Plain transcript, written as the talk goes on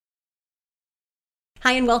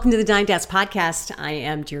Hi, and welcome to the Dime Desk Podcast. I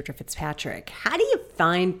am Deirdre Fitzpatrick. How do you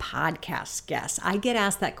find podcast guests? I get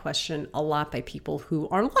asked that question a lot by people who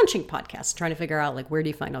are launching podcasts, trying to figure out, where do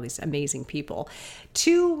you find all these amazing people?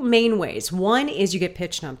 Two main ways. One is you get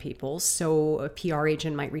pitched on people. So a PR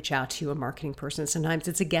agent might reach out to a marketing person. Sometimes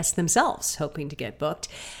it's a guest themselves hoping to get booked.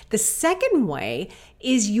 The second way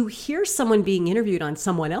is you hear someone being interviewed on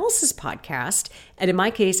someone else's podcast. And in my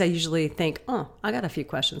case, I usually think, I got a few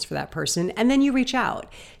questions for that person. And then you reach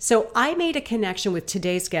out. So I made a connection with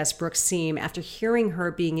today's guest, Brooke Seam, after hearing her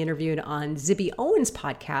being interviewed on Zibby Owens'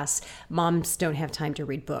 podcast, Moms Don't Have Time to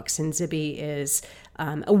Read Books. And Zibby is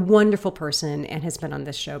a wonderful person and has been on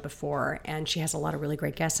this show before. And she has a lot of really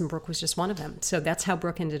great guests, and Brooke was just one of them. So that's how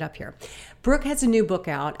Brooke ended up here. Brooke has a new book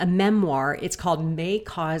out, a memoir. It's called May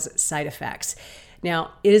Cause Side Effects.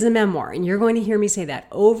 Now, it is a memoir, and you're going to hear me say that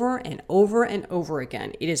over and over and over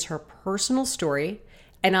again. It is her personal story,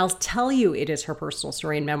 and I'll tell you it is her personal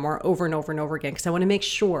story and memoir over and over and over again, because I want to make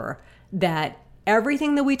sure that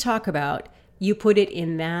everything that we talk about, you put it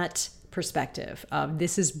in that perspective of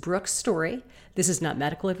this is Brooke's story. This is not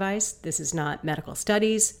medical advice. This is not medical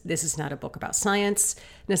studies. This is not a book about science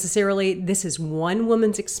necessarily. This is one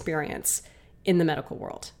woman's experience in the medical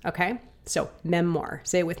world, okay? So memoir,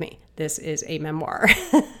 say it with me. This is a memoir.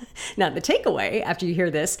 Now, the takeaway after you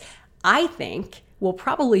hear this, I think, will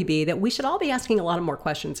probably be that we should all be asking a lot of more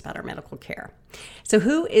questions about our medical care. So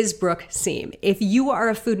who is Brooke Seam? If you are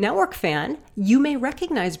a Food Network fan, you may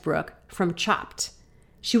recognize Brooke from Chopped.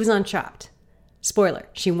 She was on Chopped. Spoiler,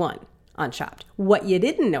 she won on Chopped. What you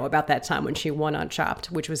didn't know about that time when she won on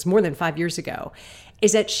Chopped, which was more than 5 years ago,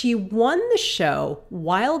 is that she won the show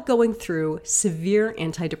while going through severe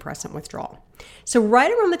antidepressant withdrawal. So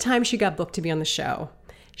right around the time she got booked to be on the show,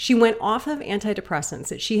 she went off of antidepressants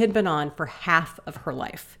that she had been on for half of her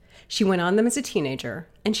life. She went on them as a teenager,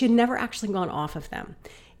 and she had never actually gone off of them.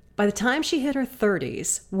 By the time she hit her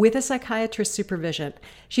 30s, with a psychiatrist's supervision,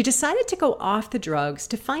 she decided to go off the drugs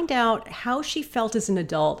to find out how she felt as an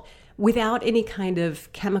adult without any kind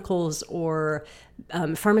of chemicals or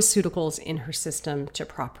pharmaceuticals in her system to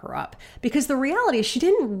prop her up. Because the reality is she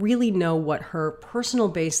didn't really know what her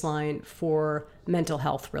personal baseline for mental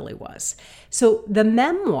health really was. So the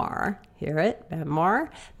memoir,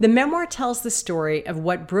 the memoir tells the story of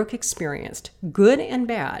what Brooke experienced, good and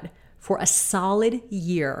bad, for a solid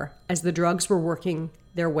year as the drugs were working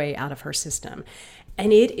their way out of her system.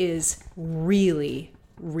 And it is really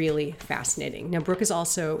fascinating. Now, Brooke is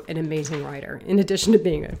also an amazing writer. In addition to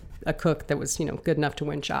being a cook that was, good enough to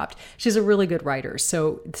win Chopped, she's a really good writer.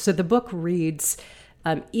 So the book reads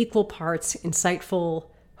equal parts insightful,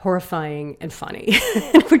 horrifying, and funny,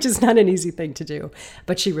 which is not an easy thing to do,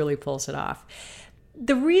 but she really pulls it off.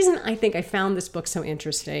 The reason I think I found this book so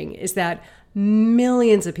interesting is that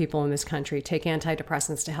millions of people in this country take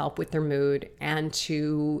antidepressants to help with their mood and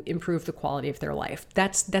to improve the quality of their life.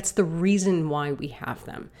 That's the reason why we have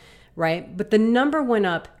them, right? But the number went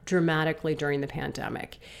up dramatically during the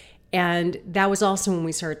pandemic. And that was also when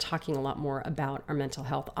we started talking a lot more about our mental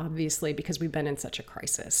health, obviously, because we've been in such a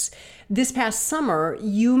crisis. This past summer,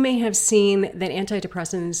 you may have seen that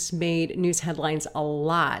antidepressants made news headlines a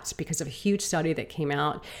lot because of a huge study that came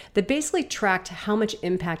out that basically tracked how much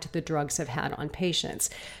impact the drugs have had on patients.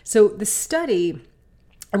 So the study,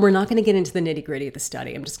 and we're not going to get into the nitty gritty of the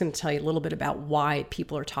study. I'm just going to tell you a little bit about why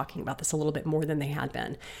people are talking about this a little bit more than they had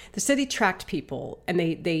been. The study tracked people, and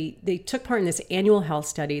they took part in this annual health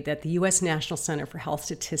study that the U.S. National Center for Health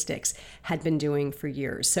Statistics had been doing for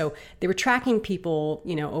years. So they were tracking people,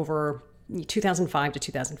 over 2005 to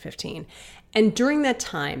 2015. And during that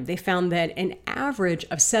time, they found that an average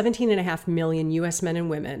of 17.5 million U.S. men and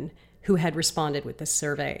women who had responded with this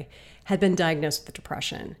survey had been diagnosed with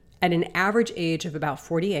depression at an average age of about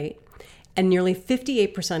 48, and nearly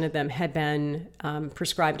 58% of them had been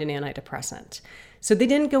prescribed an antidepressant. So they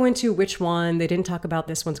didn't go into which one, they didn't talk about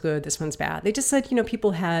this one's good, this one's bad. They just said,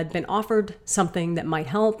 people had been offered something that might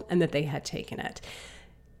help and that they had taken it.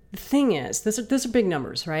 The thing is, those are big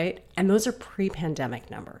numbers, right? And those are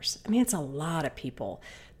pre-pandemic numbers. I mean, it's a lot of people.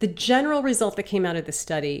 The general result that came out of the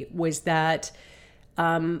study was that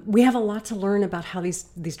we have a lot to learn about how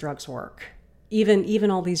these drugs work. Even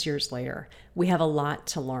all these years later, we have a lot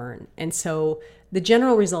to learn. And so the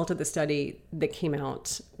general result of the study that came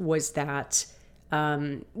out was that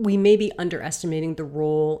we may be underestimating the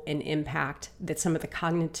role and impact that some of the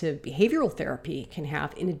cognitive behavioral therapy can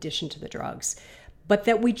have in addition to the drugs, but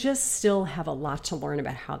that we just still have a lot to learn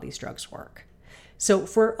about how these drugs work. So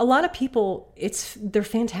for a lot of people, they're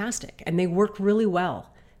fantastic and they work really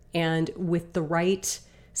well. And with the right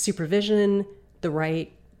supervision, the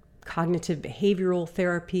right cognitive behavioral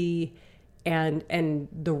therapy, and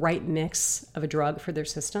the right mix of a drug for their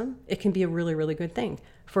system, it can be a really, really good thing.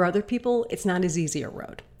 For other people, it's not as easy a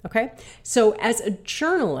road. Okay. So as a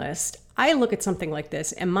journalist, I look at something like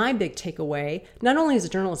this, and my big takeaway, not only as a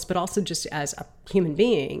journalist, but also just as a human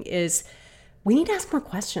being, is we need to ask more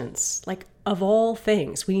questions. Like, of all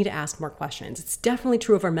things, we need to ask more questions. It's definitely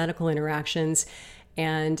true of our medical interactions.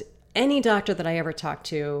 And any doctor that I ever talk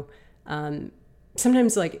to,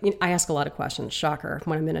 sometimes I ask a lot of questions, shocker,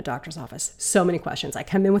 when I'm in a doctor's office. So many questions. I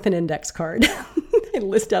come in with an index card. I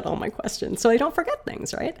list out all my questions so I don't forget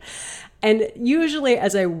things, right? And usually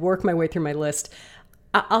as I work my way through my list,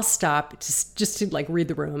 I'll stop just to like read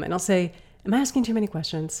the room, and I'll say, am I asking too many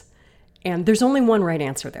questions? And there's only one right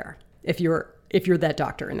answer there. If you're that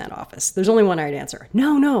doctor in that office, there's only one right answer.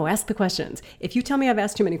 No, ask the questions. If you tell me I've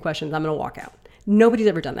asked too many questions, I'm going to walk out. Nobody's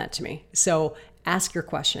ever done that to me. So ask your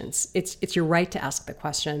questions. It's your right to ask the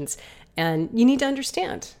questions, and you need to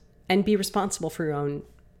understand and be responsible for your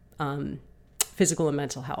own physical and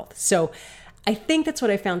mental health. So I think that's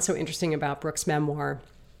what I found so interesting about Brooke's memoir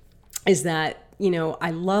is that, I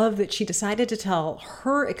love that she decided to tell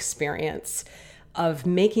her experience of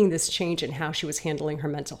making this change in how she was handling her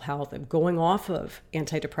mental health, of going off of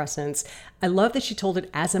antidepressants. I love that she told it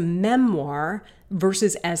as a memoir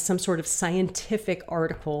versus as some sort of scientific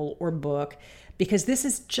article or book, because this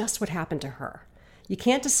is just what happened to her. You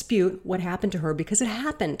can't dispute what happened to her because it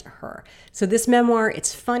happened to her. So this memoir,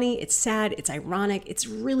 it's funny, it's sad, it's ironic, it's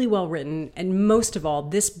really well written, and most of all,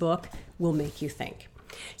 this book will make you think.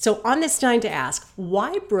 So on this Dying to Ask,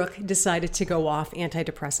 why Brooke decided to go off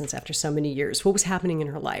antidepressants after so many years, what was happening in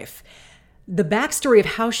her life, the backstory of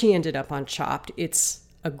how she ended up on Chopped, it's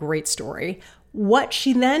a great story. What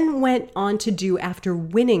she then went on to do after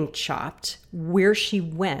winning Chopped, where she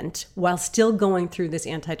went while still going through this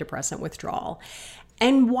antidepressant withdrawal,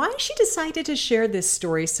 and why she decided to share this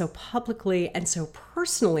story so publicly and so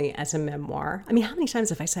personally as a memoir. I mean, how many times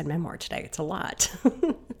have I said memoir today? It's a lot.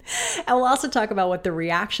 And we'll also talk about what the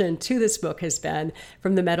reaction to this book has been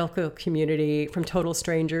from the medical community, from total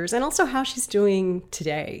strangers, and also how she's doing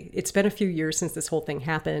today. It's been a few years since this whole thing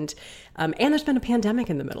happened, and there's been a pandemic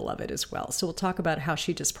in the middle of it as well. So we'll talk about how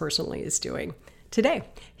she just personally is doing today.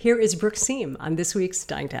 Here is Brooke Seam on this week's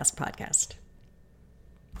Dying to Ask podcast.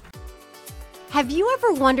 Have you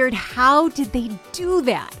ever wondered how did they do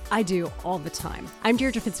that? I do all the time. I'm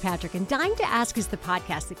Deirdre Fitzpatrick, and Dying to Ask is the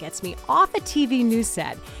podcast that gets me off a TV news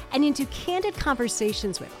set and into candid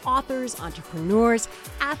conversations with authors, entrepreneurs,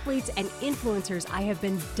 athletes, and influencers I have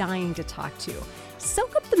been dying to talk to.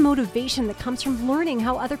 Soak up the motivation that comes from learning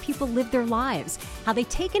how other people live their lives, how they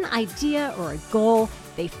take an idea or a goal,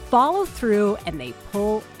 they follow through, and they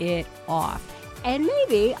pull it off. And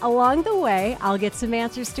maybe along the way, I'll get some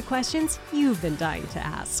answers to questions you've been dying to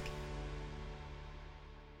ask.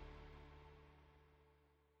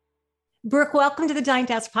 Brooke, welcome to the Dying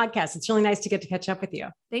to Ask podcast. It's really nice to get to catch up with you.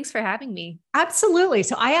 Thanks for having me. Absolutely.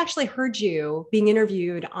 So I actually heard you being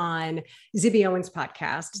interviewed on Zibby Owens'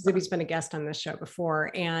 podcast. Zibby's been a guest on this show before.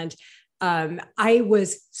 And I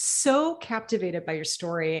was so captivated by your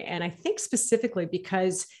story. And I think specifically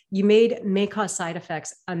because you made May Cause Side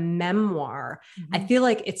Effects a memoir. Mm-hmm. I feel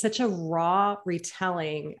like it's such a raw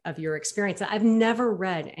retelling of your experience that I've never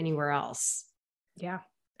read anywhere else. Yeah.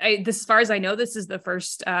 As far as I know, this is the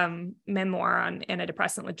first memoir on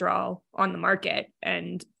antidepressant withdrawal on the market.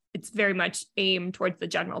 And it's very much aimed towards the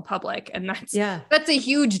general public. And that's a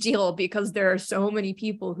huge deal because there are so many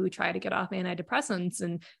people who try to get off antidepressants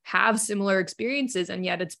and have similar experiences. And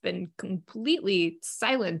yet it's been completely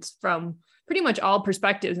silent from pretty much all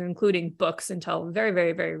perspectives, including books, until very,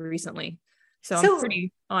 very, very recently. So I'm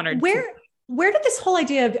pretty honored. Where did this whole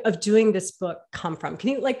idea of doing this book come from? Can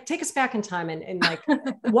you take us back in time and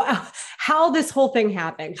wow, how this whole thing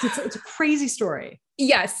happened? It's a crazy story.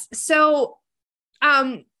 Yes. So,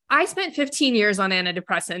 I spent 15 years on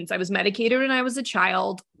antidepressants. I was medicated when I was a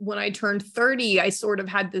child. When I turned 30, I sort of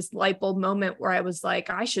had this light bulb moment where I was like,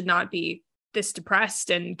 I should not be this depressed,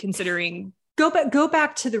 and considering. Go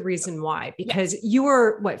back to the reason why, because you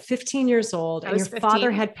were 15 years old and your 15.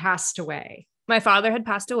 Father had passed away. My father had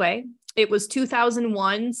passed away. It was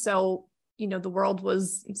 2001. So, the world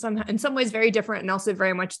was in some ways very different, and also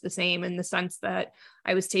very much the same in the sense that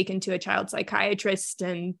I was taken to a child psychiatrist,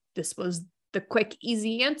 and this was the quick,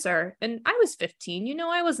 easy answer. And I was 15,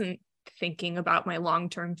 I wasn't thinking about my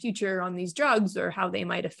long-term future on these drugs or how they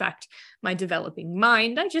might affect my developing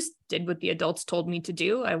mind. I just did what the adults told me to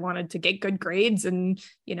do. I wanted to get good grades and,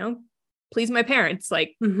 please my parents,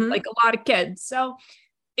 like a lot of kids. So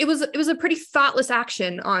it was a pretty thoughtless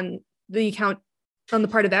action on the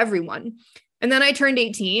part of everyone. And then I turned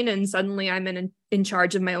 18 and suddenly I'm in in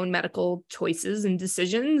charge of my own medical choices and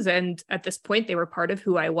decisions. And at this point, they were part of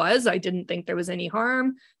who I was. I didn't think there was any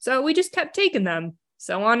harm. So we just kept taking them,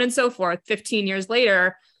 so on and so forth. 15 years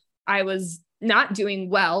later, I was not doing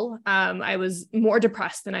well. I was more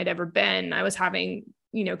depressed than I'd ever been. I was having,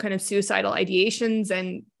 kind of suicidal ideations.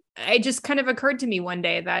 And it just kind of occurred to me one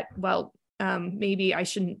day that, well, maybe I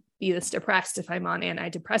shouldn't be this depressed if I'm on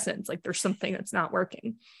antidepressants. Like there's something that's not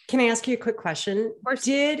working. Can I ask you a quick question? Of course.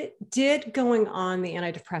 Did going on the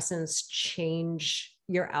antidepressants change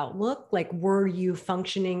your outlook? Like, were you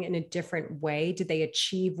functioning in a different way? Did they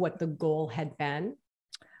achieve what the goal had been?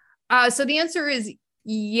 So the answer is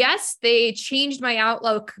yes, they changed my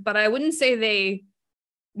outlook, but I wouldn't say they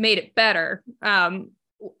made it better.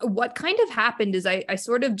 What kind of happened is I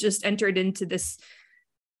sort of just entered into this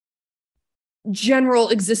general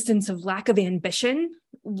existence of lack of ambition,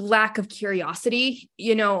 lack of curiosity.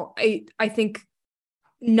 I think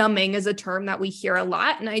numbing is a term that we hear a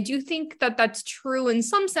lot. And I do think that that's true in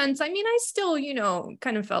some sense. I mean, I still,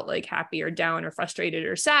 kind of felt like happy or down or frustrated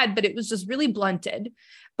or sad, but it was just really blunted.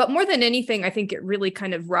 But more than anything, I think it really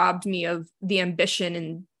kind of robbed me of the ambition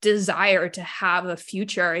and desire to have a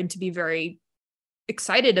future and to be very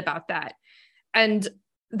excited about that. And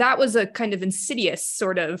that was a kind of insidious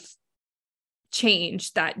sort of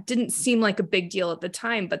change that didn't seem like a big deal at the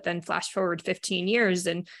time, but then flash forward 15 years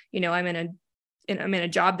and, I'm in a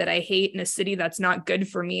job that I hate in a city that's not good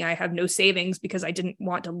for me. I have no savings because I didn't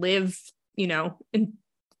want to live,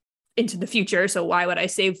 into the future. So why would I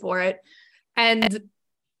save for it? And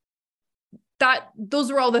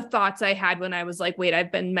those were all the thoughts I had when I was like, wait,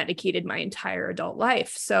 I've been medicated my entire adult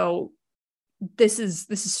life. So this is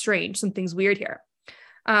strange. Something's weird here.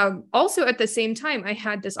 Also, at the same time, I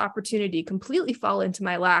had this opportunity completely fall into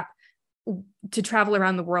my lap to travel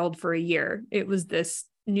around the world for a year. It was this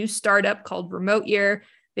new startup called Remote Year.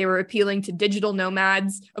 They were appealing to digital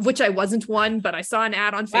nomads, of which I wasn't one, but I saw an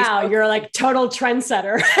ad on Facebook. Wow, you're like total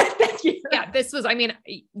trendsetter. Yeah, this was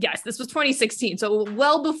 2016. So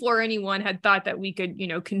well before anyone had thought that we could,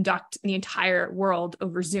 conduct the entire world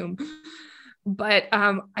over Zoom. But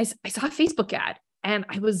I saw a Facebook ad and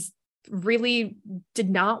I did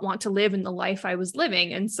not want to live in the life I was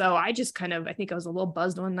living. And so I just I think I was a little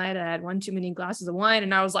buzzed one night. I had one too many glasses of wine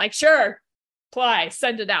and I was like, sure, apply,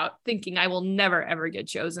 send it out, thinking I will never, ever get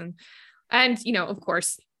chosen. And, of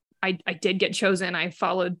course, I did get chosen. I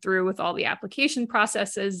followed through with all the application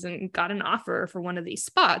processes and got an offer for one of these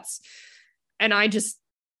spots. And I had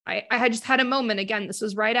just had a moment. Again, this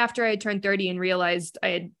was right after I had turned 30 and realized I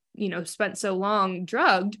had, spent so long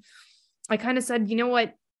drugged. I kind of said, you know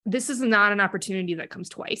what? This is not an opportunity that comes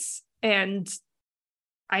twice. And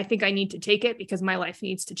I think I need to take it because my life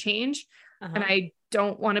needs to change. Uh-huh. And I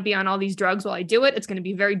don't want to be on all these drugs while I do it. It's going to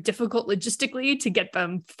be very difficult logistically to get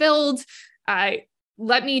them filled.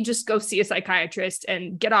 Let me just go see a psychiatrist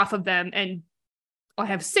and get off of them. And I'll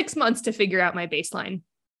have 6 months to figure out my baseline.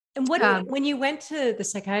 And when you went to the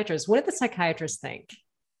psychiatrist, what did the psychiatrist think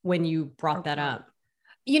when you brought that up?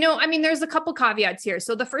 There's a couple caveats here.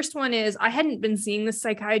 So the first one is I hadn't been seeing this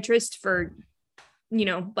psychiatrist for,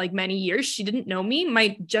 like many years. She didn't know me.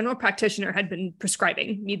 My general practitioner had been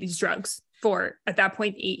prescribing me these drugs for, at that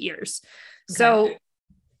point, 8 years. Okay. So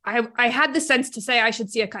I had the sense to say I should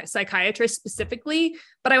see a psychiatrist specifically,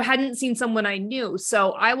 but I hadn't seen someone I knew.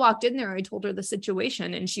 So I walked in there, I told her the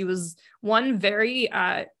situation, and she was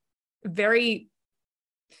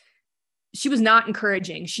she was not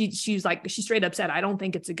encouraging. She's like, she straight up said, I don't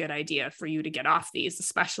think it's a good idea for you to get off these,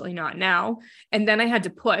 especially not now. And then I had to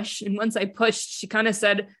push. And once I pushed, she kind of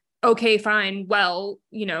said, okay, fine. Well,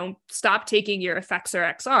 stop taking your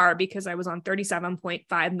Effexor XR, because I was on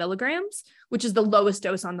 37.5 milligrams, which is the lowest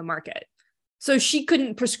dose on the market. So she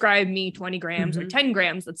couldn't prescribe me 20 grams or 10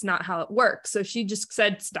 grams. That's not how it works. So she just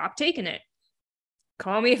said, stop taking it.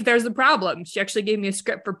 Call me if there's a problem. She actually gave me a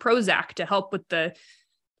script for Prozac to help with the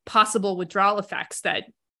possible withdrawal effects that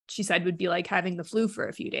she said would be like having the flu for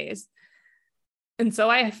a few days. And so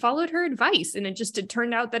I followed her advice, and it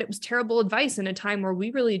turned out that it was terrible advice in a time where we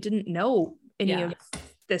really didn't know any of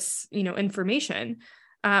this, information.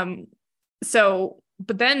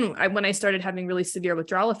 But then when I started having really severe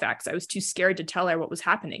withdrawal effects, I was too scared to tell her what was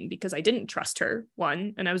happening because I didn't trust her,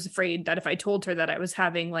 one. And I was afraid that if I told her that I was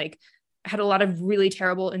having had a lot of really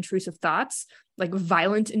terrible intrusive thoughts, like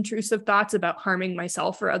violent intrusive thoughts about harming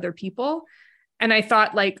myself or other people. And I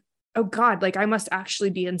thought oh God, I must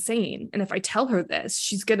actually be insane. And if I tell her this,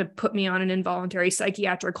 she's going to put me on an involuntary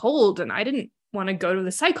psychiatric hold. And I didn't want to go to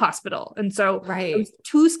the psych hospital. And so I was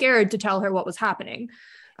too scared to tell her what was happening,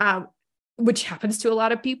 which happens to a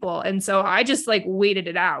lot of people. And so I just waited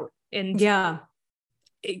it out. And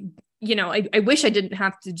I wish I didn't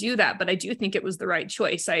have to do that, but I do think it was the right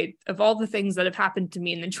choice. Of all the things that have happened to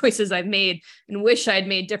me and the choices I've made and wish I'd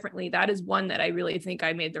made differently, that is one that I really think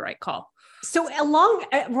I made the right call. So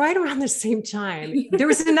right around the same time, there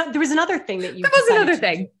was another thing that you. There was another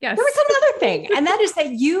thing. Yes, there was another thing, and that is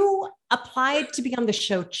that you applied to be on the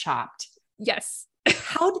show Chopped. Yes.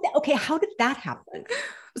 How did that happen?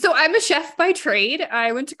 So I'm a chef by trade.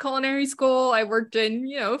 I went to culinary school. I worked in,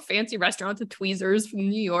 fancy restaurants at Tweezers from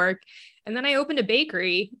New York. And then I opened a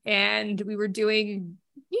bakery and we were doing,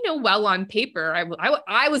 well on paper.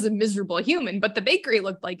 I was a miserable human, but the bakery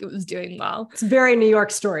looked like it was doing well. It's a very New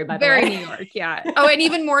York story, by the way. Very New York, yeah. Oh, and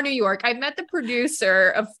even more New York. I met the producer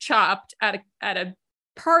of Chopped at a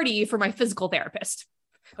party for my physical therapist.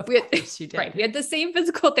 Of course you did. Right. We had the same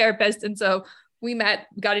physical therapist. And so we met,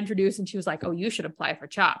 got introduced, and she was like, "Oh, you should apply for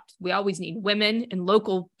Chopped. We always need women and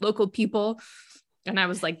local people." And I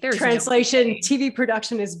was like, "There's translation. No TV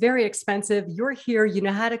production is very expensive. You're here, you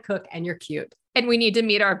know how to cook, and you're cute. And we need to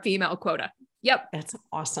meet our female quota." Yep. That's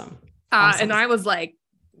awesome. And I was like,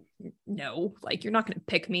 "No, like, you're not going to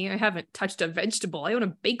pick me. I haven't touched a vegetable. I own a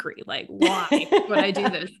bakery. Like, why would I do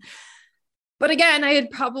this?" But again, I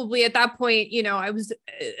had probably at that point, I was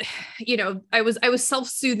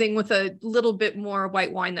self-soothing with a little bit more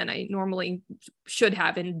white wine than I normally should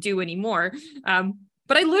have and do anymore.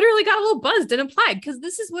 But I literally got a little buzzed and applied because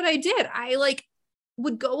this is what I did. I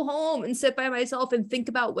would go home and sit by myself and think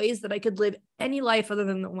about ways that I could live any life other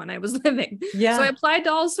than the one I was living. Yeah. So I applied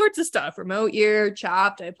to all sorts of stuff, remote year,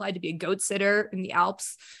 Chopped. I applied to be a goat sitter in the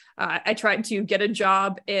Alps. I tried to get a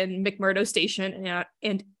job in McMurdo Station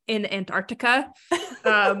and in Antarctica,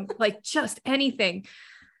 just anything.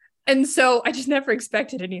 And so I just never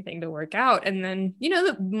expected anything to work out. And then,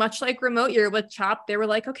 much like remote year with Chopped, they were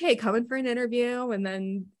like, "Okay, come in for an interview." And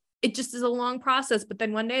then it just is a long process. But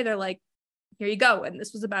then one day they're like, "Here you go." And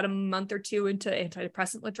this was about a month or two into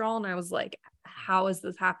antidepressant withdrawal. And I was like, how is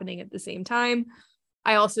this happening at the same time?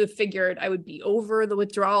 I also figured I would be over the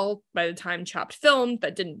withdrawal by the time Chopped filmed.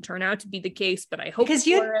 That didn't turn out to be the case, but I hope because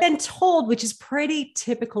you'd been told, which is pretty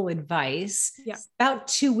typical advice. Yeah. About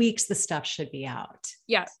 2 weeks, the stuff should be out.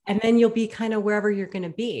 Yeah. And then you'll be kind of wherever you're going to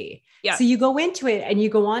be. Yeah. So you go into it and you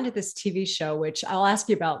go on to this TV show, which I'll ask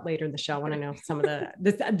you about later in the show. I want to know some of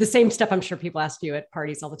the same stuff I'm sure people ask you at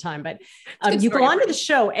parties all the time, but you go on to the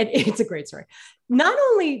show and it's a great story. Not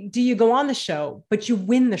only do you go on the show, but you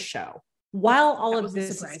win the show while all of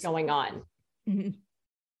this is going on. Mm-hmm.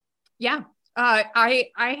 Yeah. I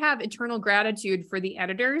have eternal gratitude for the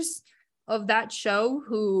editors of that show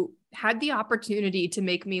who had the opportunity to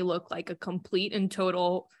make me look like a complete and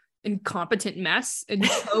total incompetent mess and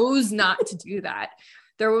chose not to do that.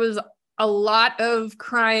 There was a lot of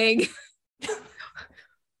crying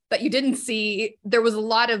that you didn't see. There was a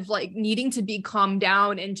lot of needing to be calmed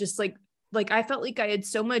down and just like I felt like I had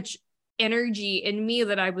so much energy in me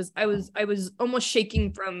that I was almost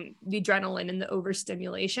shaking from the adrenaline and the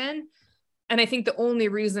overstimulation. And I think the only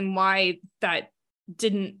reason why that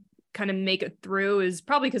didn't kind of make it through is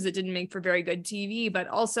probably because it didn't make for very good TV, but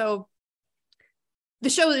also the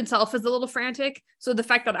show itself is a little frantic. So the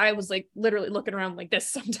fact that I was literally looking around like this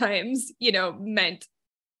sometimes, meant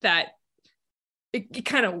that it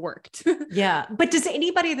kind of worked. Yeah. But does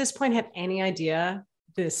anybody at this point have any idea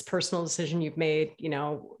this personal decision you've made,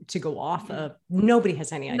 to go off of? Nobody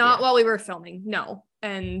has any idea. Not while we were filming. No.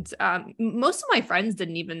 And most of my friends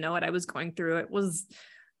didn't even know what I was going through.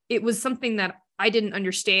 It was something that I didn't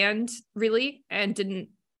understand really and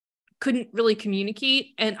couldn't really communicate.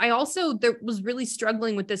 And I also was really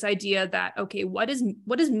struggling with this idea that, okay, what is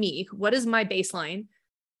me? What is my baseline?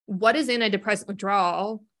 What is antidepressant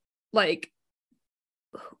withdrawal?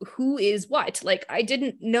 Who is what? I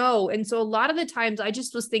didn't know. And so a lot of the times I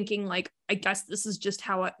just was thinking I guess this is just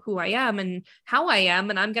who I am and how I am.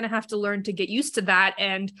 And I'm going to have to learn to get used to that.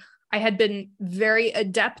 And I had been very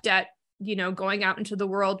adept at, going out into the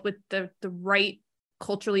world with the right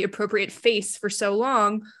culturally appropriate face for so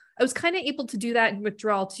long. I was kind of able to do that in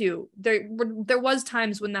withdrawal too. There was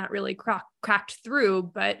times when that really cracked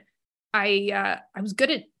through, but I was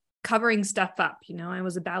good at covering stuff up. I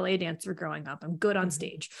was a ballet dancer growing up. I'm good on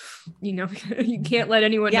stage. You can't let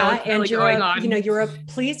anyone know what's really going on. You're a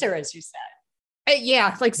pleaser, as you said.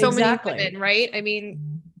 Yeah. So many women, right? I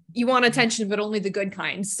mean, you want attention, but only the good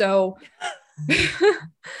kind. So,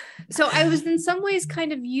 so I was in some ways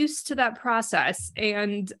kind of used to that process.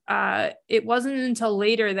 And it wasn't until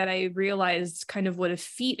later that I realized kind of what a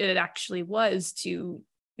feat it actually was to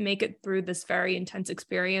make it through this very intense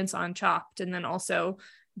experience on Chopped. And then also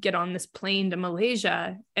get on this plane to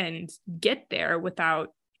Malaysia and get there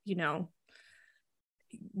without,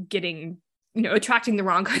 getting attracting the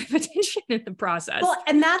wrong kind of attention in the process. Well,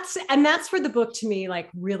 and that's where the book to me like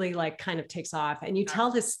really like kind of takes off. And you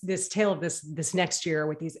tell this tale of this next year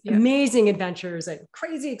with these amazing adventures and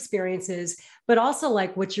crazy experiences, but also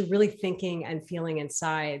like what you're really thinking and feeling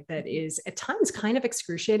inside that is at times kind of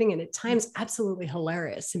excruciating and at times absolutely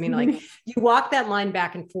hilarious. I mean, like you walk that line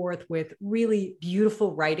back and forth with really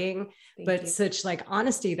beautiful writing, but such like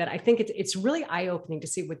honesty that I think it's really eye-opening to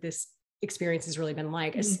see what this experience has really been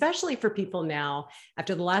like, especially for people now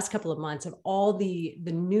after the last couple of months of all the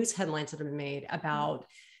news headlines that have been made about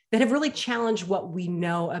that have really challenged what we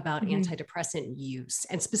know about antidepressant use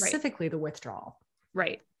and specifically the withdrawal.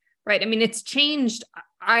 Right. I mean, it's changed.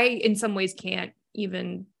 I, in some ways, can't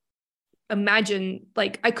even imagine,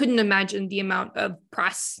 like, I couldn't imagine the amount of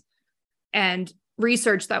press and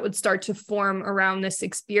research that would start to form around this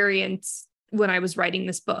experience when I was writing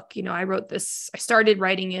this book. I started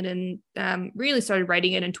writing it really started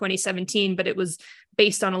writing it in 2017, but it was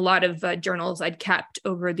based on a lot of journals I'd kept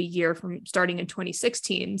over the year from starting in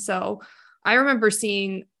 2016. So I remember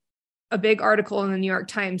seeing a big article in the New York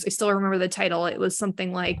Times. I still remember the title. It was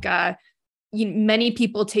something like, many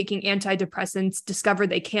people taking antidepressants discover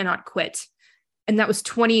they cannot quit. And that was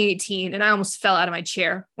 2018. And I almost fell out of my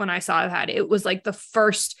chair when I saw that. It was like the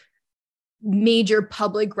first major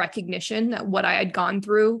public recognition that what I had gone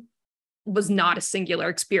through was not a singular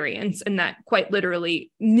experience, and that quite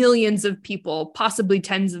literally millions of people, possibly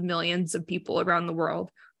tens of millions of people around the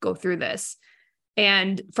world go through this.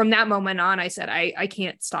 And from that moment on, I said, I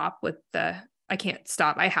can't stop.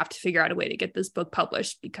 I have to figure out a way to get this book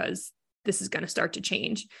published because this is going to start to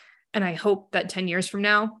change. And I hope that 10 years from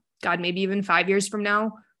now, God, maybe even 5 years from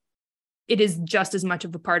now, it is just as much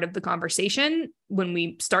of a part of the conversation when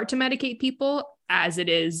we start to medicate people as it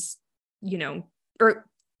is, or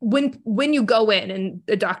when you go in and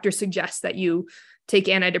the doctor suggests that you take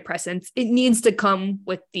antidepressants, it needs to come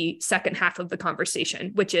with the second half of the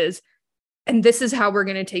conversation, which is, and this is how we're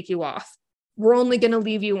going to take you off. We're only going to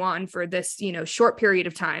leave you on for this, short period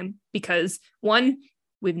of time because one,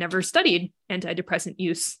 we've never studied antidepressant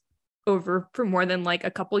use for more than like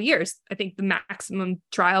a couple of years. I think the maximum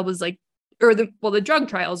trial was like, the drug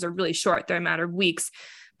trials are really short. They're a matter of weeks,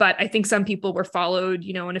 but I think some people were followed,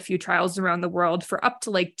 in a few trials around the world for up to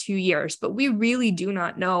like 2 years, but we really do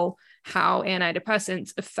not know how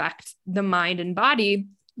antidepressants affect the mind and body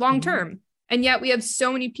long-term. And yet we have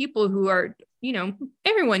so many people who are,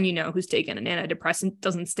 everyone, who's taken an antidepressant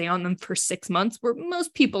doesn't stay on them for 6 months, where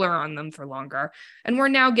most people are on them for longer. And we're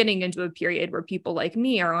now getting into a period where people like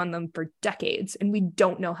me are on them for decades, and we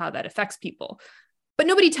don't know how that affects people. But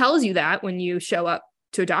nobody tells you that when you show up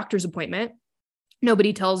to a doctor's appointment.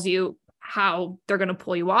 Nobody tells you how they're going to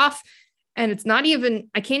pull you off. And it's not even,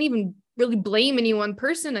 I can't even really blame any one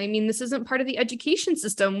person. I mean, this isn't part of the education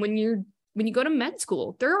system. When you go to med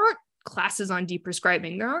school, there aren't classes on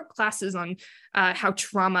deprescribing. There aren't classes on how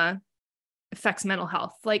trauma affects mental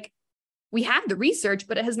health. Like, we have the research,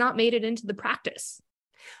 but it has not made it into the practice.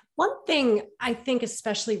 One thing I think,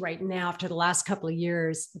 especially right now, after the last couple of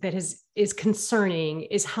years, that is concerning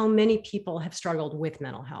is how many people have struggled with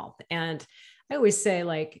mental health. And I always say,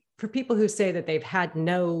 like, for people who say that they've had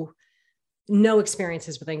no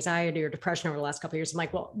experiences with anxiety or depression over the last couple of years, I'm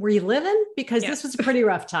like, well, were you living? Because this was a pretty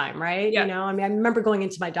rough time, right? Yeah. I mean, I remember going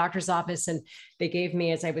into my doctor's office and they gave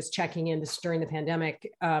me, as I was checking in this during the pandemic,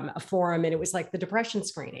 a form, and it was like the depression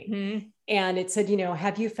screening. And it said,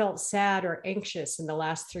 have you felt sad or anxious in the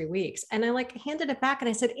last 3 weeks? And I like handed it back and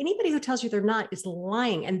I said, anybody who tells you they're not is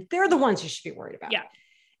lying, and they're the ones you should be worried about. Yeah.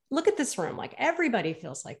 Look at this room. Like, everybody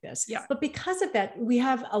feels like this. Yeah. But because of that, we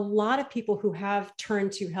have a lot of people who have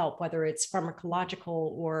turned to help, whether it's pharmacological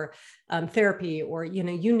or therapy or, you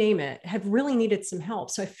name it, have really needed some help.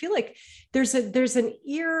 So I feel like there's an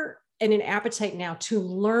ear and an appetite now to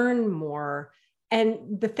learn more.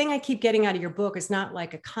 And the thing I keep getting out of your book is not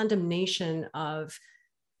like a condemnation of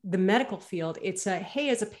the medical field. It's hey,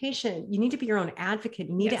 as a patient, you need to be your own advocate.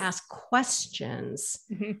 You need to ask questions,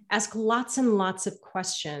 ask lots and lots of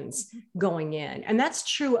questions going in. And that's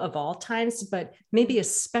true of all times, but maybe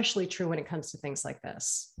especially true when it comes to things like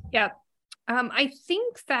this. Yeah. I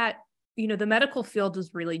think that, the medical field has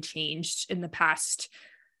really changed in the past,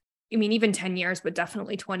 even 10 years, but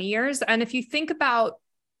definitely 20 years. And if you think about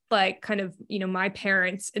like kind of, my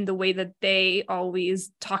parents and the way that they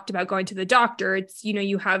always talked about going to the doctor, it's,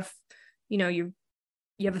 you have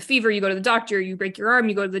a fever, you go to the doctor, you break your arm,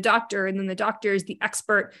 you go to the doctor, and then the doctor is the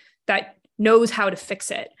expert that knows how to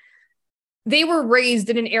fix it. They were raised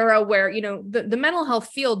in an era where, the mental health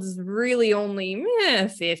field is really only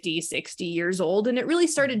 50, 60 years old. And it really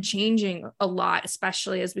started changing a lot,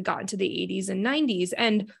 especially as we got into the 80s and 90s.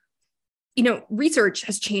 And research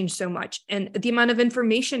has changed so much and the amount of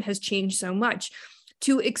information has changed so much.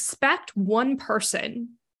 To expect one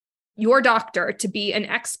person, your doctor, to be an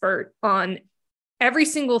expert on every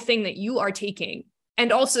single thing that you are taking,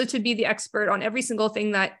 and also to be the expert on every single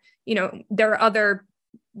thing that, there are other,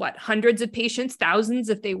 hundreds of patients, thousands,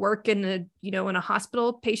 if they work in a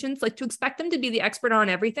hospital, patients, like to expect them to be the expert on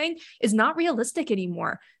everything is not realistic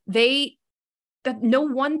anymore. That no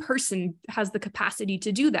one person has the capacity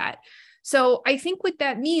to do that. So I think what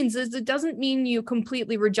that means is it doesn't mean you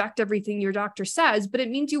completely reject everything your doctor says, but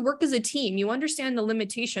it means you work as a team. You understand the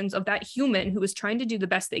limitations of that human who is trying to do the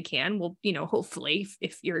best they can. Well, hopefully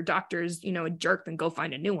if your doctor's, a jerk, then go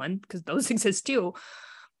find a new one, because those exist too.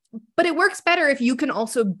 But it works better if you can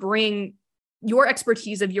also bring your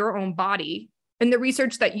expertise of your own body and the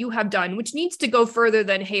research that you have done, which needs to go further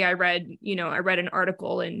than, hey, I read an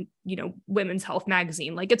article in, Women's Health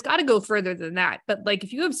magazine. Like, it's got to go further than that. But like,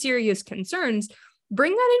 if you have serious concerns,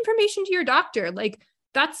 bring that information to your doctor. Like,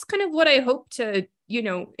 that's kind of what I hope to,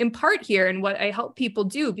 impart here and what I help people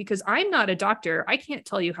do, because I'm not a doctor. I can't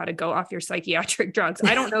tell you how to go off your psychiatric drugs.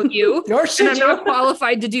 I don't know you, Nor should and I'm not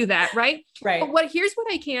qualified to do that. Right. Right. But here's what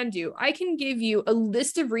I can do. I can give you a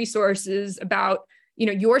list of resources about,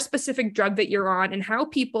 your specific drug that you're on and how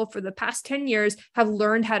people for the past 10 years have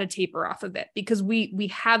learned how to taper off of it, because we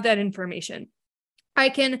have that information. I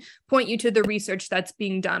can point you to the research that's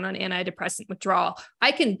being done on antidepressant withdrawal.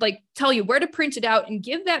 I can tell you where to print it out and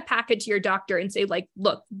give that packet to your doctor and say,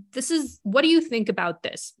 look, what do you think about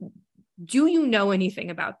this? Do you know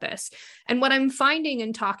anything about this? And what I'm finding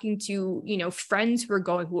in talking to, friends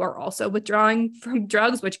who are also withdrawing from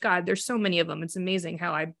drugs, which, God, there's so many of them. It's amazing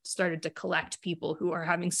how I started to collect people who are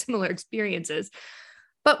having similar experiences.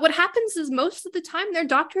 But what happens is most of the time their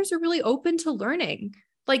doctors are really open to learning.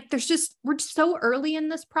 We're so early in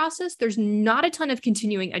this process. There's not a ton of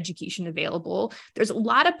continuing education available. There's a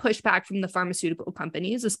lot of pushback from the pharmaceutical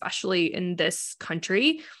companies, especially in this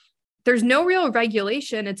country. There's no real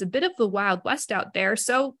regulation. It's a bit of the Wild West out there.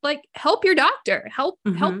 So help your doctor, help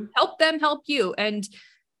them help you. And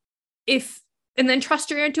then trust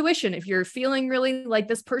your intuition. If you're feeling really like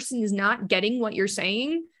this person is not getting what you're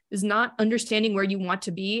saying, is not understanding where you want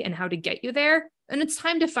to be and how to get you there, and it's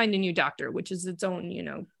time to find a new doctor, which is its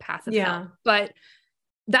own, path of help. But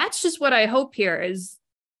that's just what I hope here is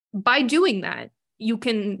by doing that, you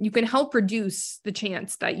can help reduce the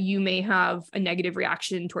chance that you may have a negative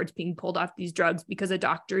reaction towards being pulled off these drugs because a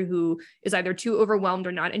doctor who is either too overwhelmed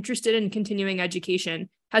or not interested in continuing education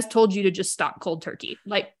has told you to just stop cold turkey.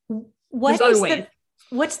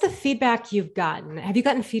 What's the feedback you've gotten? Have you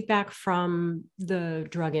gotten feedback from the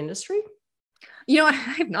drug industry? I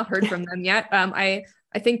have not heard from them yet. I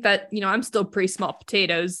think that, I'm still pretty small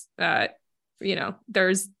potatoes.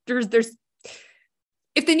 There's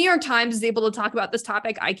if the New York Times is able to talk about this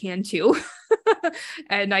topic, I can too.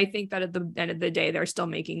 And I think that at the end of the day, they're still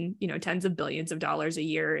making, tens of billions of dollars a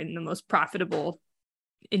year in the most profitable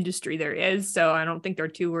industry there is. So I don't think they're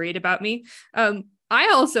too worried about me.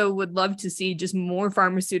 I also would love to see just more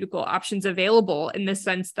pharmaceutical options available, in the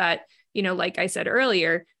sense that, like I said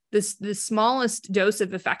earlier, the smallest dose of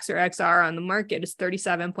Effexor XR on the market is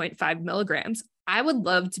 37.5 milligrams. I would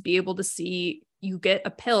love to be able to see you get a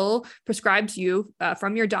pill prescribed to you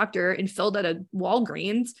from your doctor and filled at a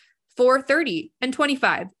Walgreens for 30 and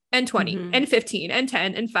 25 and 20 and 15 and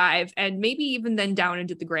 10 and 5, and maybe even then down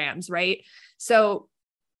into the grams, right? So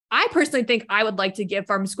I personally think I would like to give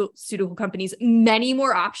pharmaceutical companies many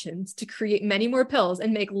more options to create many more pills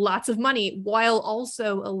and make lots of money, while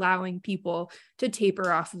also allowing people to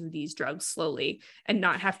taper off of these drugs slowly and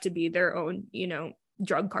not have to be their own,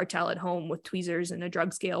 drug cartel at home with tweezers and a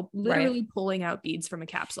drug scale, literally pulling out beads from a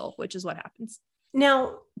capsule, which is what happens.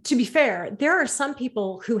 Now, to be fair, there are some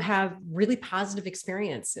people who have really positive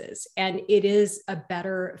experiences, and it is a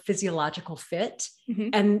better physiological fit,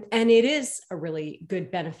 and it is a really good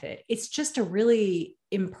benefit. It's just a really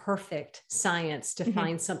imperfect science to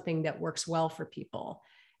find something that works well for people.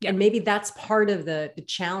 And maybe that's part of the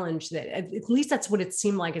challenge, that at least that's what it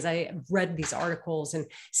seemed like as I read these articles and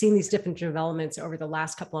seen these different developments over the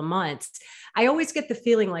last couple of months. I always get the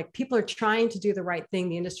feeling like people are trying to do the right thing.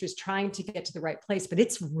 The industry is trying to get to the right place, but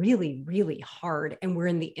it's really, really hard. And we're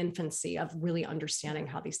in the infancy of really understanding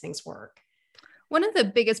how these things work. One of the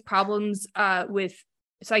biggest problems with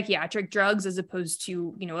psychiatric drugs, as opposed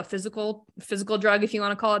to, a physical drug, if you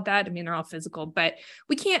want to call it that. I mean, they're all physical, but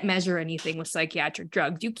we can't measure anything with psychiatric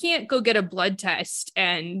drugs. You can't go get a blood test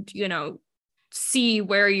and, see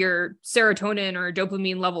where your serotonin or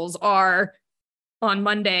dopamine levels are on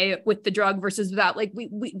Monday with the drug versus without. Like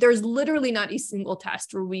we there's literally not a single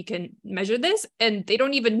test where we can measure this, and they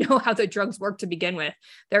don't even know how the drugs work to begin with.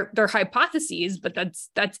 They're hypotheses, but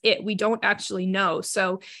that's it. We don't actually know.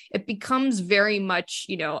 So it becomes very much,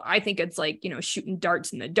 I think it's like, shooting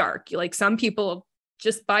darts in the dark. Like some people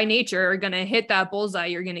just by nature are going to hit that bullseye.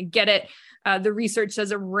 You're going to get it. The research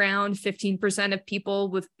says around 15% of people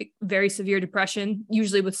with very severe depression,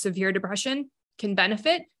 usually with severe depression, can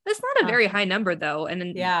benefit. That's not a very high number though.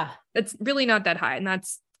 And that's really not that high. And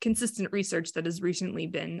that's consistent research that has recently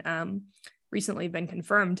been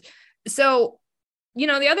confirmed. So, the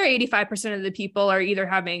other 85% of the people are either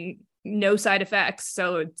having no side effects.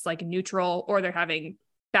 So it's like neutral, or they're having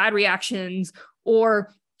bad reactions,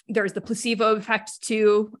 or there's the placebo effect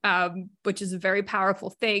too, which is a very powerful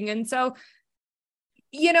thing. And so,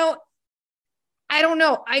 I don't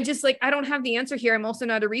know. I don't have the answer here. I'm also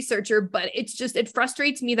not a researcher, but it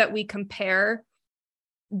frustrates me that we compare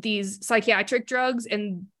these psychiatric drugs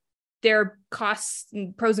and their costs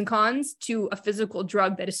and pros and cons to a physical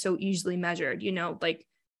drug that is so easily measured. Like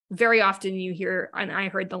very often you hear, and I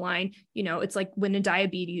heard the line, it's like when a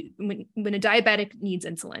diabetic needs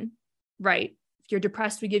insulin, right? If you're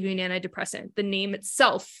depressed, we give you an antidepressant. The name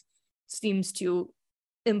itself seems to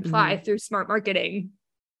imply through smart marketing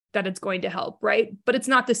that it's going to help, right? But it's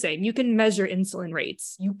not the same. You can measure insulin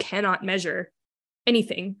rates. You cannot measure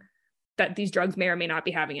anything that these drugs may or may not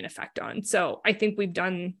be having an effect on. So I think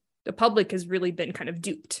the public has really been kind of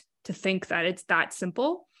duped to think that it's that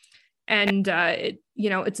simple. And,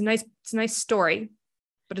 it's a nice story,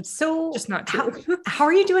 but it's just not true. How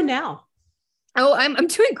are you doing now? Oh, I'm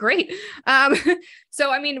doing great.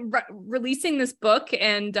 So, releasing this book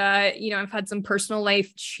and, I've had some personal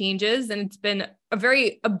life changes, and it's been a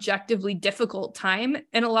very objectively difficult time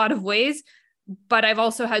in a lot of ways, but I've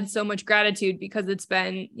also had so much gratitude because it's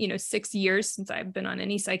been, 6 years since I've been on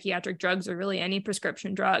any psychiatric drugs or really any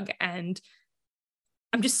prescription drug. And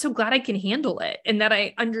I'm just so glad I can handle it, and that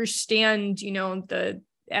I understand, the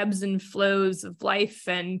ebbs and flows of life,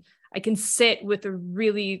 and I can sit with a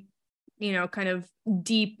really kind of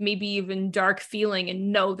deep, maybe even dark feeling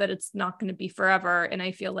and know that it's not going to be forever. And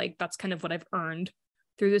I feel like that's kind of what I've earned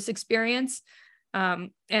through this experience.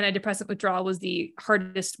 Antidepressant withdrawal was the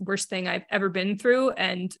hardest, worst thing I've ever been through.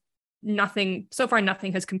 And nothing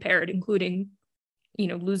has compared, including,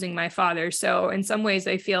 losing my father. So in some ways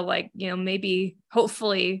I feel like, maybe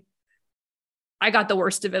hopefully I got the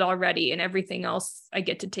worst of it already, and everything else I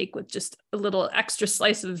get to take with just a little extra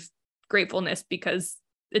slice of gratefulness because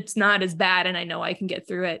it's not as bad and I know I can get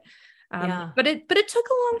through it. But it took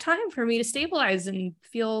a long time for me to stabilize and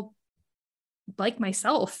feel like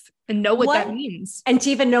myself and know what that means. And to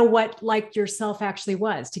even know what like yourself actually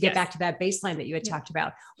was, to get back to that baseline that you had talked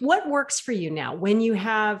about. What works for you now when you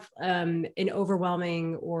have an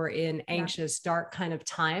overwhelming or an anxious, dark kind of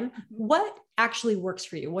time? What actually works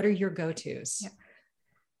for you? What are your go-tos?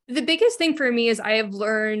 The biggest thing for me is I have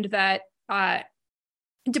learned that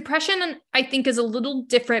depression, I think, is a little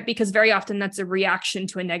different because very often that's a reaction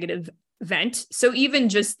to a negative event. So even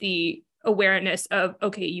just the awareness of,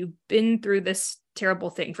 okay, you've been through this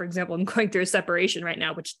terrible thing. For example, I'm going through a separation right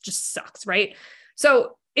now, which just sucks, right?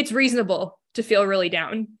 So it's reasonable to feel really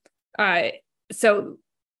down. So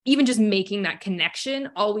even just making that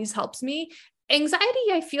connection always helps me.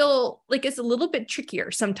 Anxiety, I feel like, is a little bit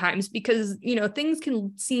trickier sometimes because, things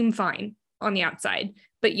can seem fine on the outside,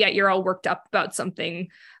 but yet you're all worked up about something.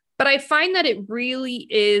 But I find that it really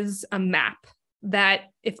is a map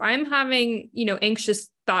that if I'm having, anxious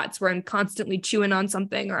thoughts where I'm constantly chewing on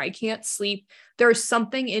something or I can't sleep, there's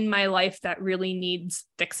something in my life that really needs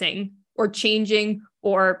fixing or changing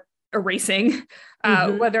or erasing,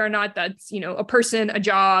 whether or not that's, a person, a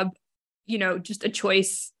job, just a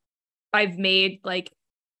choice I've made, like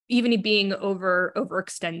even being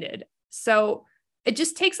overextended. So it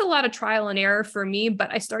just takes a lot of trial and error for me,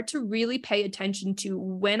 but I start to really pay attention to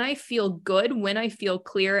when I feel good, when I feel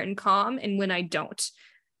clear and calm, and when I don't.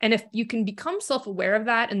 And if you can become self-aware of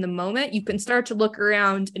that in the moment, you can start to look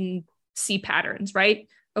around and see patterns, right?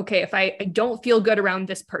 Okay, if I don't feel good around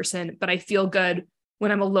this person, but I feel good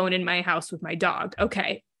when I'm alone in my house with my dog.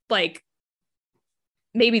 Okay, like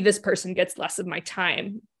maybe this person gets less of my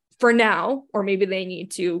time for now, or maybe they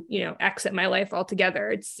need to, exit my life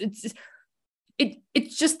altogether. It's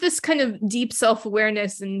just this kind of deep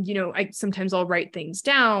self-awareness. And, I'll write things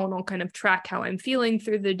down. I'll kind of track how I'm feeling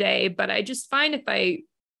through the day. But I just find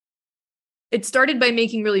it started by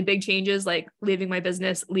making really big changes, like leaving my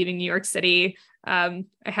business, leaving New York City. I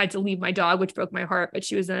had to leave my dog, which broke my heart, but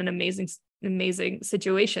she was in an amazing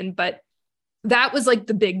situation. But that was like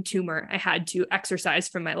the big tumor I had to exercise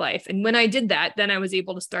from my life. And when I did that, then I was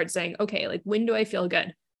able to start saying, okay, like, when do I feel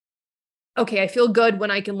good? Okay, I feel good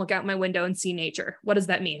when I can look out my window and see nature. What does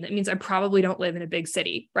that mean? That means I probably don't live in a big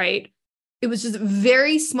city, right? It was just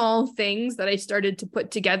very small things that I started to put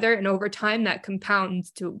together. And over time, that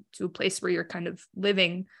compounds to a place where you're kind of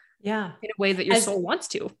living in a way that your soul wants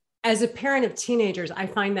to. As a parent of teenagers, I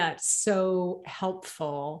find that so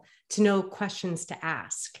helpful to know questions to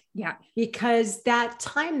ask. Yeah. Because that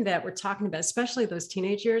time that we're talking about, especially those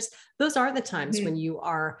teenage years, those are the times when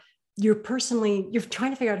you're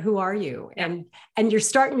trying to figure out who are you, and you're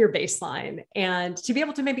starting your baseline, and to be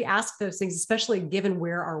able to maybe ask those things, especially given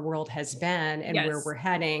where our world has been and where we're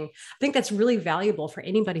heading, I think that's really valuable for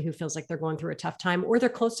anybody who feels like they're going through a tough time or they're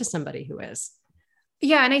close to somebody who is.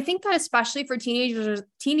 Yeah. And I think that especially for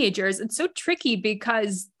teenagers, it's so tricky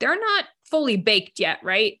because they're not fully baked yet,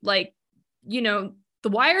 right? Like, the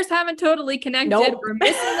wires haven't totally connected. Nope. We're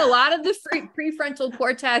missing a lot of the prefrontal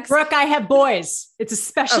cortex. Brooke, I have boys. It's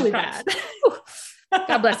especially bad.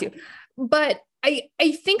 God bless you. But I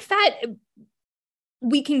think that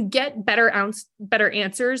we can get better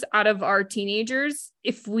answers out of our teenagers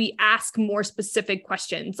if we ask more specific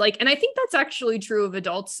questions. And I think that's actually true of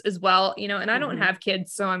adults as well, and I don't have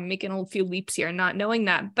kids, so I'm making a few leaps here, not knowing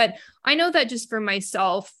that. But I know that just for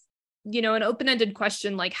myself, an open-ended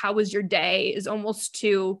question like, how was your day, is almost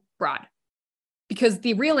too broad, because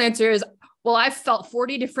the real answer is, well, I've felt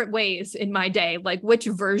 40 different ways in my day. Like, which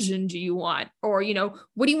version do you want? Or,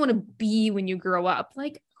 what do you want to be when you grow up?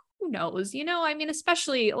 Like, who knows?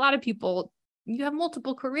 Especially a lot of people, you have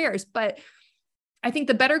multiple careers, but I think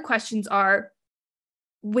the better questions are,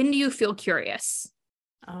 when do you feel curious?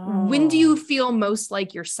 When do you feel most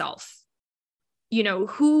like yourself?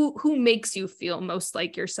 Who makes you feel most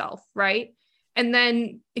like yourself, right? And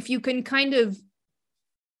then if you can kind of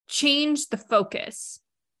change the focus,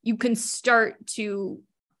 you can start to,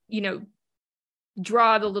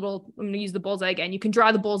 draw the little, I'm going to use the bullseye again. You can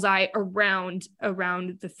draw the bullseye around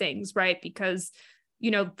the things, right? Because,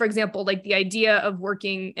 for example, like the idea of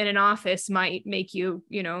working in an office might make you,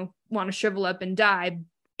 want to shrivel up and die.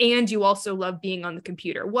 And you also love being on the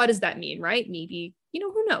computer. What does that mean, right? Maybe,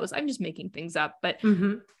 who knows? I'm just making things up. But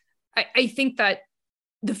I think that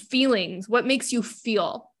the feelings, what makes you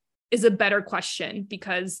feel, is a better question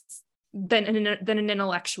than an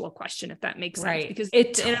intellectual question, if that makes sense. Right. Because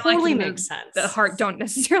it totally makes sense. The heart don't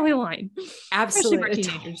necessarily align. Absolutely. Especially for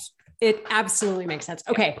teenagers. It absolutely makes sense.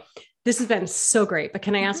 Okay. This has been so great, but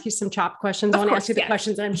can I ask you some chop questions? I want to ask you the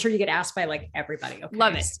questions that I'm sure you get asked by like everybody. Okay.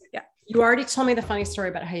 Love it. Yeah. You already told me the funny story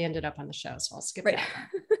about how you ended up on the show, so I'll skip that one.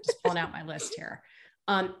 Just pulling out my list here.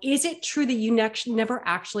 Is it true that you never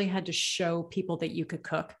actually had to show people that you could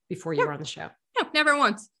cook before you were on the show? No, never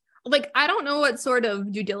once. Like, I don't know what sort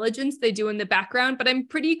of due diligence they do in the background, but I'm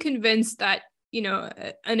pretty convinced that,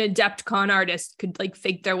 an adept con artist could like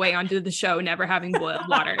fake their way onto the show, never having boiled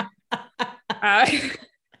water.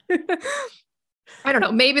 I don't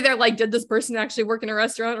know. Maybe they're like, did this person actually work in a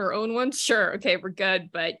restaurant or own one? Sure. Okay, we're good.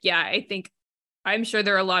 But yeah, I'm sure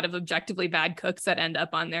there are a lot of objectively bad cooks that end up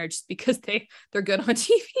on there just because they're good on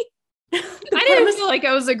TV. I didn't feel like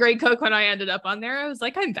I was a great cook when I ended up on there. I was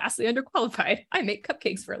like, I'm vastly underqualified. I make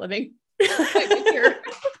cupcakes for a living.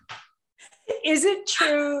 Is it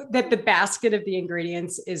true that the basket of the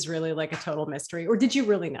ingredients is really like a total mystery, or did you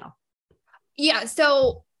really know? Yeah.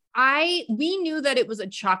 So we knew that it was a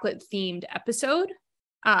chocolate themed episode.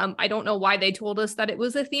 I don't know why they told us that it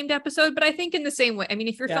was a themed episode, but I think in the same way,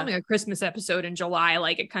 if you're filming a Christmas episode in July,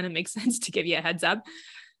 like it kind of makes sense to give you a heads up.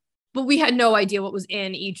 But we had no idea what was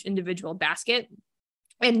in each individual basket.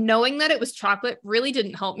 And knowing that it was chocolate really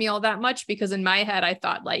didn't help me all that much, because in my head, I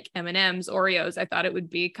thought like M&Ms, Oreos, I thought it would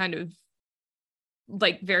be kind of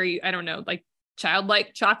like very, I don't know, like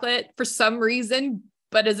childlike chocolate for some reason.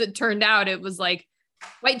 But as it turned out, it was like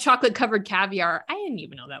white chocolate covered caviar. I didn't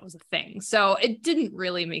even know that was a thing. So it didn't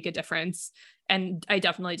really make a difference. And I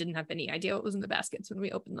definitely didn't have any idea what was in the baskets when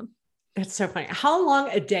we opened them. That's so funny. How long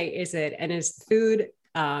a day is it? And is food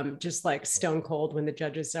just like stone cold when the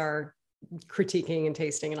judges are critiquing and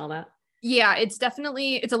tasting and all that? Yeah, it's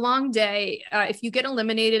a long day. If you get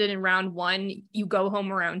eliminated in round 1, you go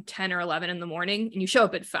home around 10 or 11 in the morning and you show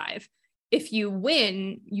up at 5. If you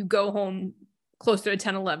win, you go home closer to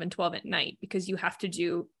 10, 11, 12 at night, because you have to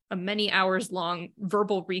do a many hours long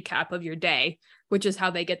verbal recap of your day, which is how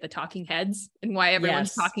they get the talking heads and why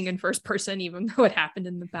everyone's talking in first person, even though it happened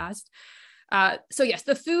in the past. So yes,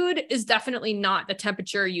 the food is definitely not the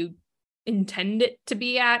temperature you intend it to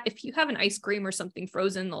be at. If you have an ice cream or something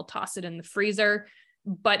frozen, they'll toss it in the freezer.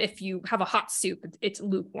 But if you have a hot soup, it's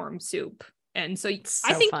lukewarm soup. And so So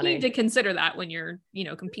I think funny. you need to consider that when you're,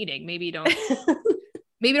 competing. Maybe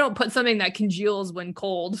don't put something that congeals when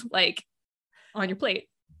cold, like on your plate.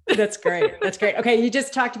 That's great. That's great. Okay. You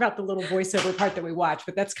just talked about the little voiceover part that we watch,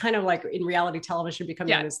 but that's kind of like in reality television become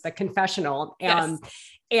known as the confessional. Yes.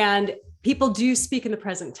 And people do speak in the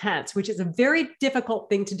present tense, which is a very difficult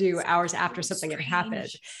thing to do hours after something had happened.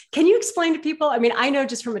 Can you explain to people? I mean, I know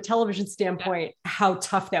just from a television standpoint, how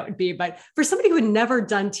tough that would be, but for somebody who had never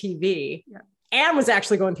done TV and was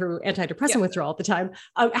actually going through antidepressant withdrawal at the time,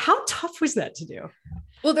 how tough was that to do?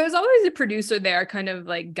 Well, there's always a producer there kind of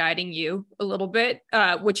like guiding you a little bit,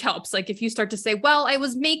 which helps. Like if you start to say, well, I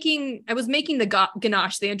was making the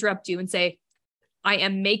ganache, they interrupt you and say, I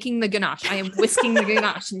am making the ganache. I am whisking the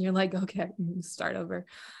ganache. And you're like, okay, start over.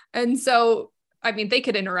 And so, I mean, they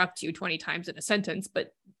could interrupt you 20 times in a sentence,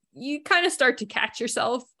 but you kind of start to catch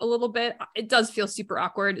yourself a little bit. It does feel super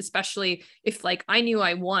awkward, especially if like I knew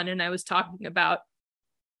I won and I was talking about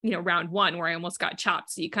round one where I almost got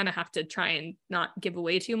chopped. So you kind of have to try and not give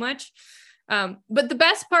away too much. But the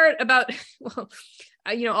best part about,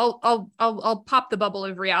 I'll pop the bubble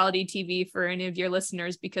of reality TV for any of your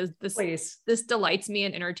listeners, because this delights me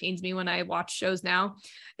and entertains me when I watch shows now,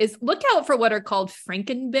 is look out for what are called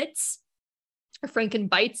Frankenbits or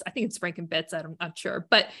Frankenbites. I think it's Frankenbits. I'm not sure,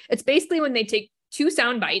 but it's basically when they take two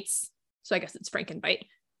sound bites. So I guess it's Frankenbite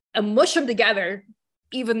and mush them together,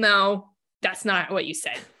 even though that's not what you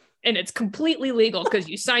said. And it's completely legal because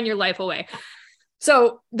you sign your life away.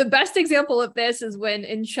 So the best example of this is when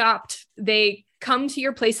in Chopped, they come to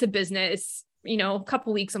your place of business, a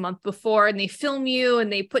couple weeks, a month before, and they film you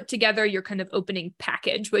and they put together your kind of opening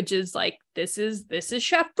package, which is like, this is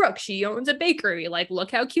Chef Brooke. She owns a bakery. Like,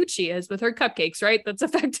 look how cute she is with her cupcakes, right? That's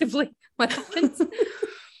effectively what happens.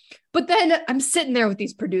 But then I'm sitting there with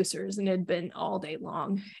these producers and it had been all day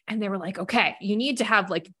long. And they were like, okay, you need to have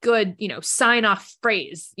like good, sign off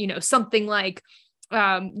phrase, something like,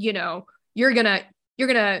 you're going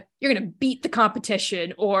to beat the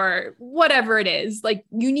competition or whatever it is. Like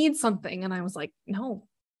you need something. And I was like, no,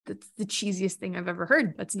 that's the cheesiest thing I've ever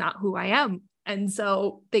heard. That's not who I am. And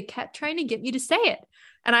so they kept trying to get me to say it.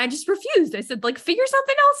 And I just refused. I said, like, figure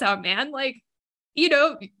something else out, man. Like, you're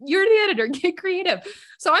the editor, get creative.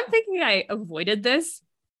 So I'm thinking I avoided this.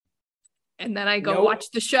 And then I go watch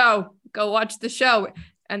the show.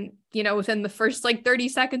 And, within the first like 30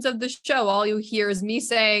 seconds of the show, all you hear is me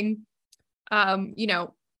saying, I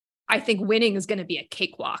think winning is going to be a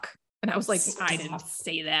cakewalk. And I was like, I didn't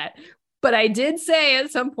say that. But I did say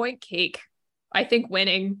at some point, cake. I think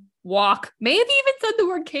winning, walk. May have even said the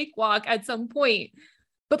word cakewalk at some point.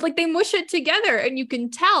 But like they mush it together and you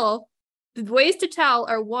can tell. The ways to tell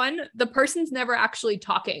are, one, the person's never actually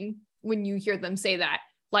talking when you hear them say that.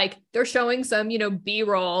 Like they're showing some,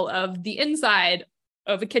 B-roll of the inside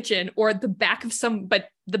of a kitchen or the back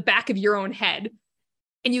of your own head.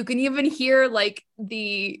 And you can even hear like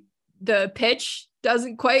the pitch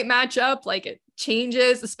doesn't quite match up. Like it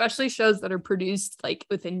changes, especially shows that are produced like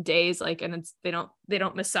within days, like, and they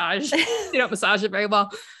don't massage it very well.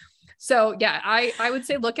 So yeah, I would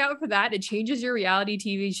say look out for that. It changes your reality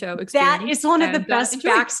TV show experience. That is one of the best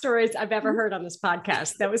backstories I've ever heard on this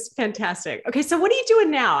podcast. That was fantastic. Okay, so what are you doing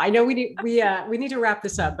now? I know we need to wrap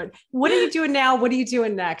this up, but what are you doing now? What are you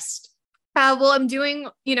doing next? Well, I'm doing,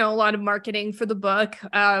 a lot of marketing for the book.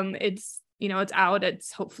 It's out.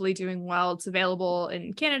 It's hopefully doing well. It's available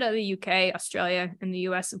in Canada, the UK, Australia, and the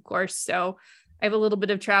US, of course. So I have a little bit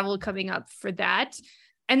of travel coming up for that.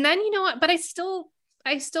 And then, but I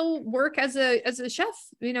still work as a chef,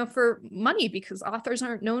 for money, because authors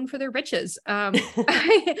aren't known for their riches.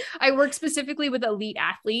 I work specifically with elite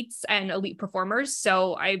athletes and elite performers.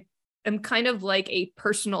 So I am kind of like a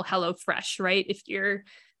personal HelloFresh, right? If you're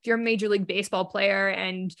a Major League Baseball player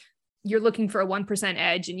and you're looking for a 1%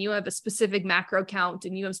 edge and you have a specific macro count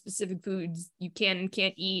and you have specific foods you can and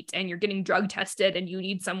can't eat, and you're getting drug tested and you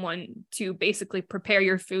need someone to basically prepare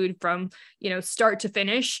your food from, start to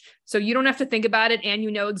finish. So you don't have to think about it and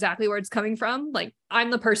exactly where it's coming from. Like I'm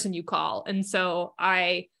the person you call. And so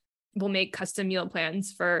I will make custom meal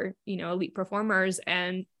plans for, elite performers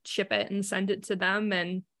and ship it and send it to them.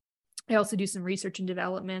 And I also do some research and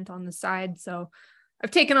development on the side. So I've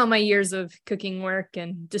taken all my years of cooking work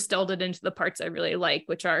and distilled it into the parts I really like,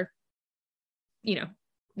 which are,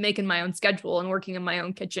 making my own schedule and working in my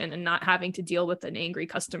own kitchen and not having to deal with an angry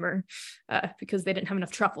customer because they didn't have enough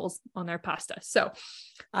truffles on their pasta. So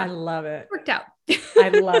I love it. Worked out. I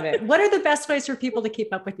love it. What are the best ways for people to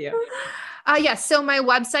keep up with you? Yes. So my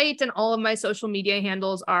website and all of my social media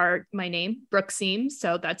handles are my name, Brooke Seams.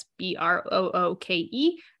 So that's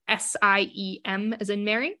BROOKE. SIEM as in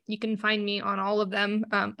Mary. You can find me on all of them,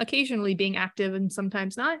 occasionally being active and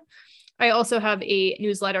sometimes not. I also have a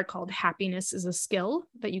newsletter called Happiness is a Skill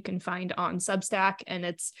that you can find on Substack. And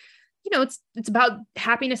it's about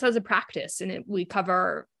happiness as a practice. And we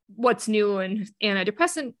cover what's new in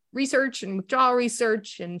antidepressant research and withdrawal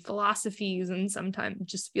research and philosophies, and sometimes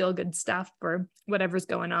just feel good stuff for whatever's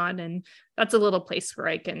going on. And that's a little place where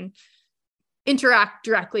I can interact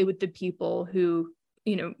directly with the people who,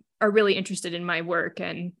 are really interested in my work,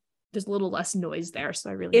 and there's a little less noise there. So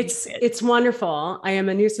I really, it's wonderful. I am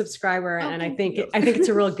a new subscriber, and I think it's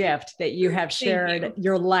a real gift that you have shared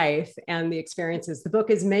your life and the experiences. The book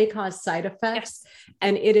is May Cause Side Effects,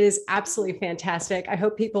 and it is absolutely fantastic. I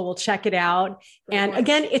hope people will check it out. And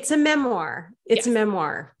again, it's a memoir. It's a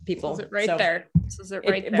memoir, people. This is it there. This is it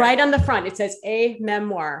right there. Right on the front. It says a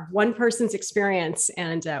memoir, one person's experience,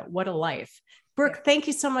 and what a life. Brooke, thank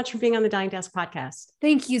you so much for being on the Dying Desk podcast.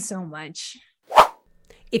 Thank you so much.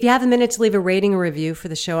 If you have a minute to leave a rating or review for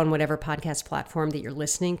the show on whatever podcast platform that you're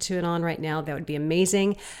listening to it on right now, that would be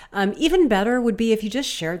amazing. Even better would be if you just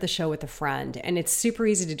shared the show with a friend. And it's super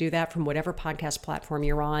easy to do that from whatever podcast platform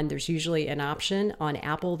you're on. There's usually an option on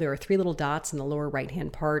Apple. There are 3 little dots in the lower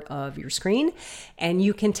right-hand part of your screen, and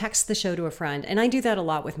you can text the show to a friend. And I do that a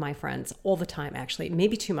lot with my friends all the time, actually,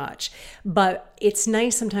 maybe too much. But it's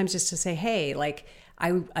nice sometimes just to say, hey,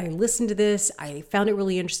 I listened to this, I found it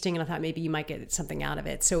really interesting, and I thought maybe you might get something out of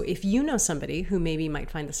it. So if you know somebody who maybe might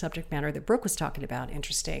find the subject matter that Brooke was talking about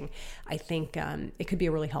interesting, I think it could be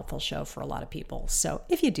a really helpful show for a lot of people. So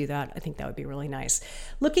if you do that, I think that would be really nice.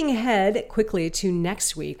 Looking ahead quickly to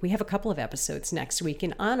next week, we have a couple of episodes next week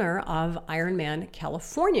in honor of Ironman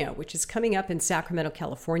California, which is coming up in Sacramento,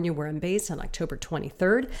 California, where I'm based, on October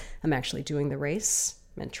 23rd. I'm actually doing the race.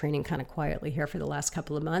 Been training kind of quietly here for the last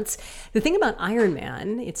couple of months. The thing about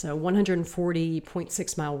Ironman, it's a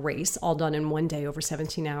 140.6 mile race, all done in one day over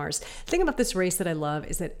 17 hours. The thing about this race that I love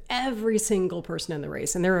is that every single person in the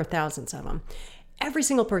race, and there are thousands of them, every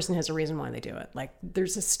single person has a reason why they do it.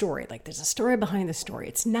 There's a story, there's a story behind the story.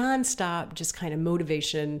 It's nonstop, just kind of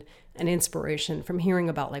motivation and inspiration from hearing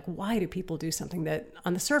about why do people do something that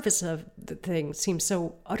on the surface of the thing seems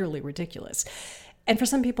so utterly ridiculous. And for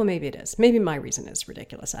some people, maybe it is. Maybe my reason is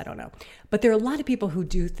ridiculous. I don't know. But there are a lot of people who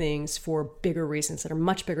do things for bigger reasons that are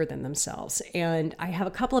much bigger than themselves. And I have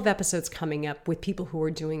a couple of episodes coming up with people who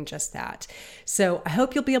are doing just that. So I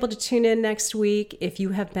hope you'll be able to tune in next week. If you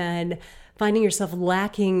have been finding yourself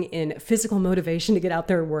lacking in physical motivation to get out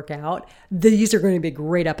there and work out, these are going to be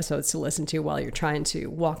great episodes to listen to while you're trying to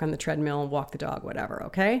walk on the treadmill, walk the dog, whatever,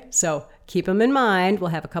 okay? So keep them in mind. We'll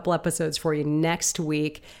have a couple episodes for you next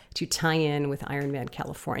week to tie in with Ironman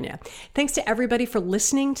California. Thanks to everybody for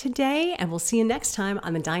listening today, and we'll see you next time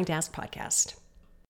on the Dying Desk podcast.